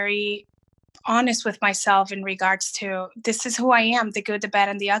 very, very honest with myself in regards to, this is who I am, the good, the bad,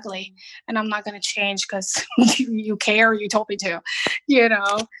 and the ugly. And I'm not going to change because you care, you told me to,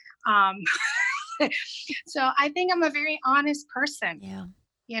 So I think I'm a very honest person. Yeah.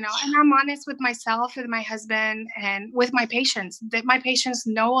 And I'm honest with myself, with my husband, and with my patients. That my patients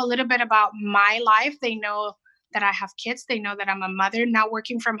know a little bit about my life. They know that I have kids. They know that I'm a mother. Now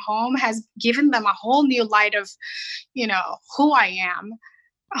working from home has given them a whole new light of, who I am.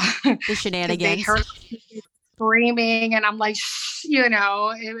 The Because they shenanigans. heard me screaming, and I'm like,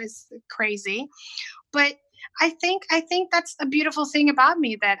 it was crazy. But I think that's a beautiful thing about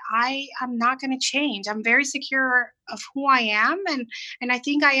me, that I am not going to change. I'm very secure of who I am, and I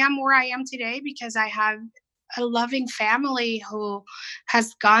think I am where I am today because I have a loving family who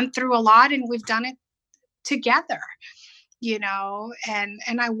has gone through a lot, and we've done it together.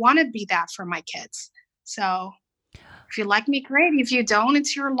 And I want to be that for my kids. So if you like me, great. If you don't,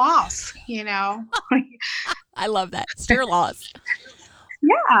 it's your loss. I love that. It's your loss.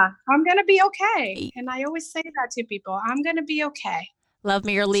 Yeah, I'm going to be okay. And I always say that to people. I'm going to be okay. Love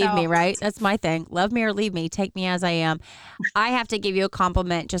me or leave me, So, right? That's my thing. Love me or leave me. Take me as I am. I have to give you a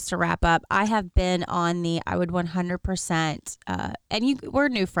compliment just to wrap up. I have been on the, I would 100%, we're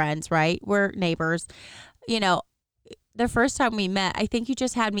new friends, right? We're neighbors. You know, the first time we met, I think you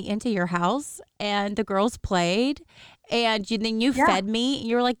just had me into your house and the girls played and then you yeah, fed me. And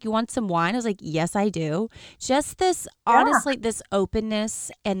you were like, you want some wine? I was like, yes, I do. Just this, yeah, honestly, this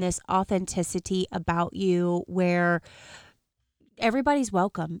openness and this authenticity about you where everybody's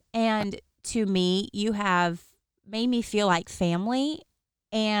welcome. And to me, you have made me feel like family.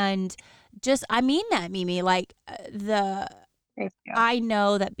 And just, I mean that, Mimi, like thank you. I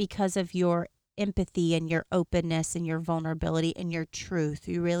know that because of your empathy and your openness and your vulnerability and your truth,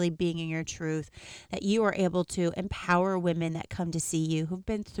 you really being in your truth, that you are able to empower women that come to see you who've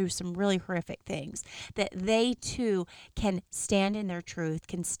been through some really horrific things, that they too can stand in their truth,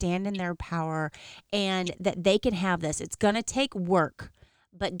 can stand in their power, and that they can have this. It's going to take work.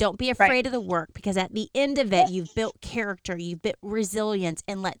 But don't be Right. afraid of the work because at the end of it, you've built character, you've built resilience,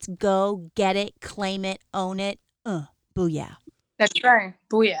 and let's go get it, claim it, own it. Booyah. That's right.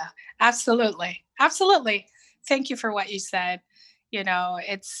 Booyah. Absolutely. Absolutely. Thank you for what you said.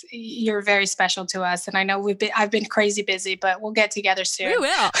 You're very special to us. And I know I've been crazy busy, but we'll get together We soon.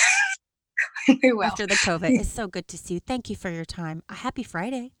 will. We will. After the COVID. It's so good to see you. Thank you for your time. A happy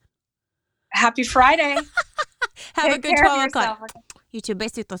Friday. Happy Friday. Have a Take good care of 12 o'clock. yourself. You too.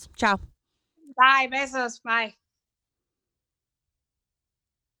 Besitos. Ciao. Bye. Besos. Bye.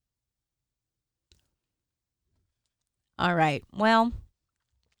 All right. Well,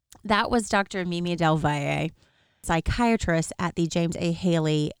 that was Dr. Mimi Del Valle, psychiatrist at the James A.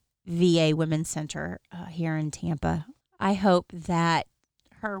 Haley VA Women's Center here in Tampa. I hope that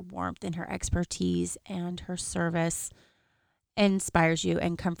her warmth and her expertise and her service inspires you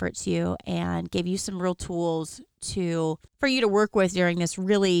and comforts you and gave you some real tools for you to work with during this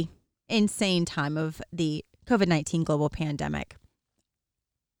really insane time of the COVID-19 global pandemic.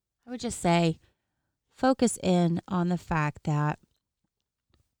 I would just say focus in on the fact that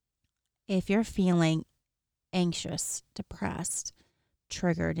if you're feeling anxious, depressed,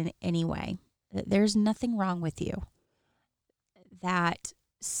 triggered in any way, that there's nothing wrong with you, that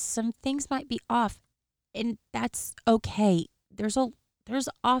some things might be off, and that's okay. There's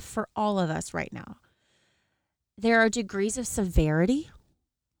off for all of us right now. There are degrees of severity,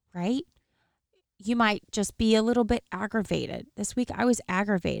 right? You might just be a little bit aggravated. This week I was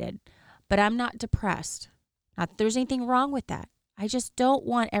aggravated, but I'm not depressed. Not that there's anything wrong with that. I just don't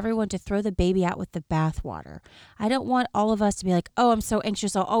want everyone to throw the baby out with the bathwater. I don't want all of us to be like, oh, I'm so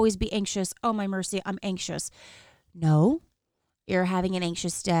anxious. I'll always be anxious. Oh, my mercy, I'm anxious. No, you're having an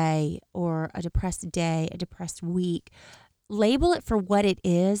anxious day or a depressed week. Label it for what it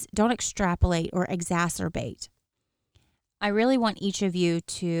is. Don't extrapolate or exacerbate. I really want each of you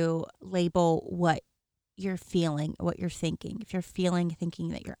to label what you're feeling, what you're thinking. If you're thinking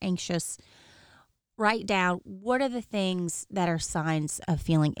that you're anxious, write down what are the things that are signs of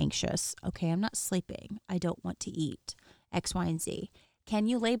feeling anxious. Okay, I'm not sleeping. I don't want to eat. X, Y, and Z. Can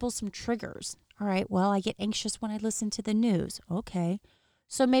you label some triggers? All right, well, I get anxious when I listen to the news. Okay,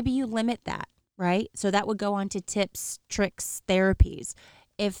 so maybe you limit that, right? So that would go on to tips, tricks, therapies.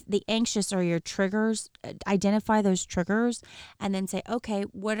 If the anxious are your triggers, identify those triggers and then say, okay,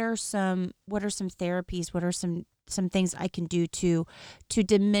 what are some therapies? What are some things I can do to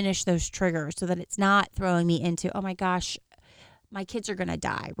diminish those triggers so that it's not throwing me into, oh my gosh, my kids are going to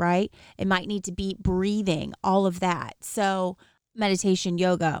die, right? It might need to be breathing, all of that. So meditation,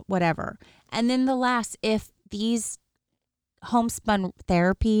 yoga, whatever. And then the last, if these homespun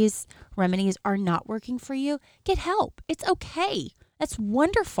therapies, remedies are not working for you, get help. It's okay. That's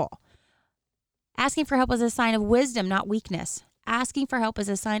wonderful. Asking for help is a sign of wisdom, not weakness. Asking for help is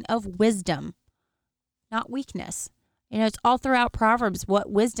a sign of wisdom, not weakness. It's all throughout Proverbs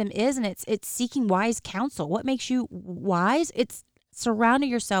what wisdom is, and it's seeking wise counsel. What makes you wise? It's surrounding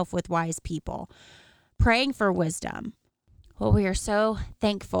yourself with wise people, praying for wisdom. Well, we are so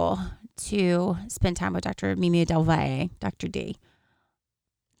thankful to spend time with Dr. Mimi Del Valle, Dr. D.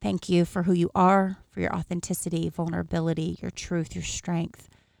 Thank you for who you are, for your authenticity, vulnerability, your truth, your strength,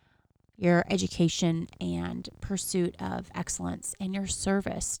 your education and pursuit of excellence, and your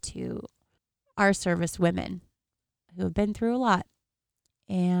service to our service women who have been through a lot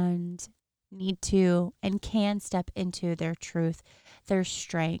and need to and can step into their truth, their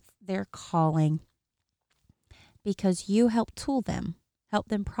strength, their calling, because you help tool them, help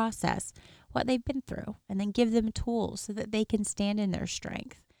them process what they've been through, and then give them tools so that they can stand in their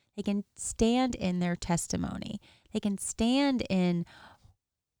strength. They can stand in their testimony. They can stand in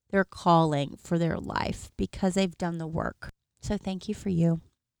their calling for their life because they've done the work. So thank you for you.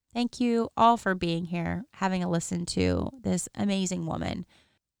 Thank you all for being here, having a listen to this amazing woman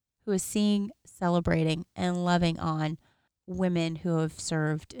who is seeing, celebrating, and loving on women who have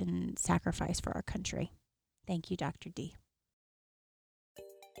served and sacrificed for our country. Thank you, Dr. D.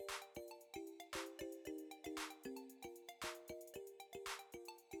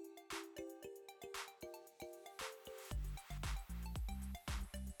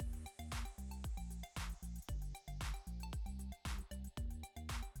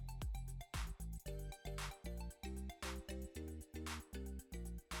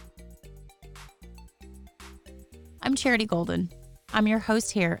 I'm Charity Golden. I'm your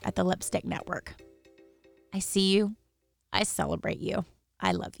host here at the Lipstick Network. I see you. I celebrate you.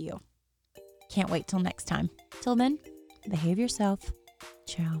 I love you. Can't wait till next time. Till then, behave yourself.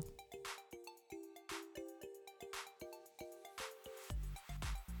 Ciao.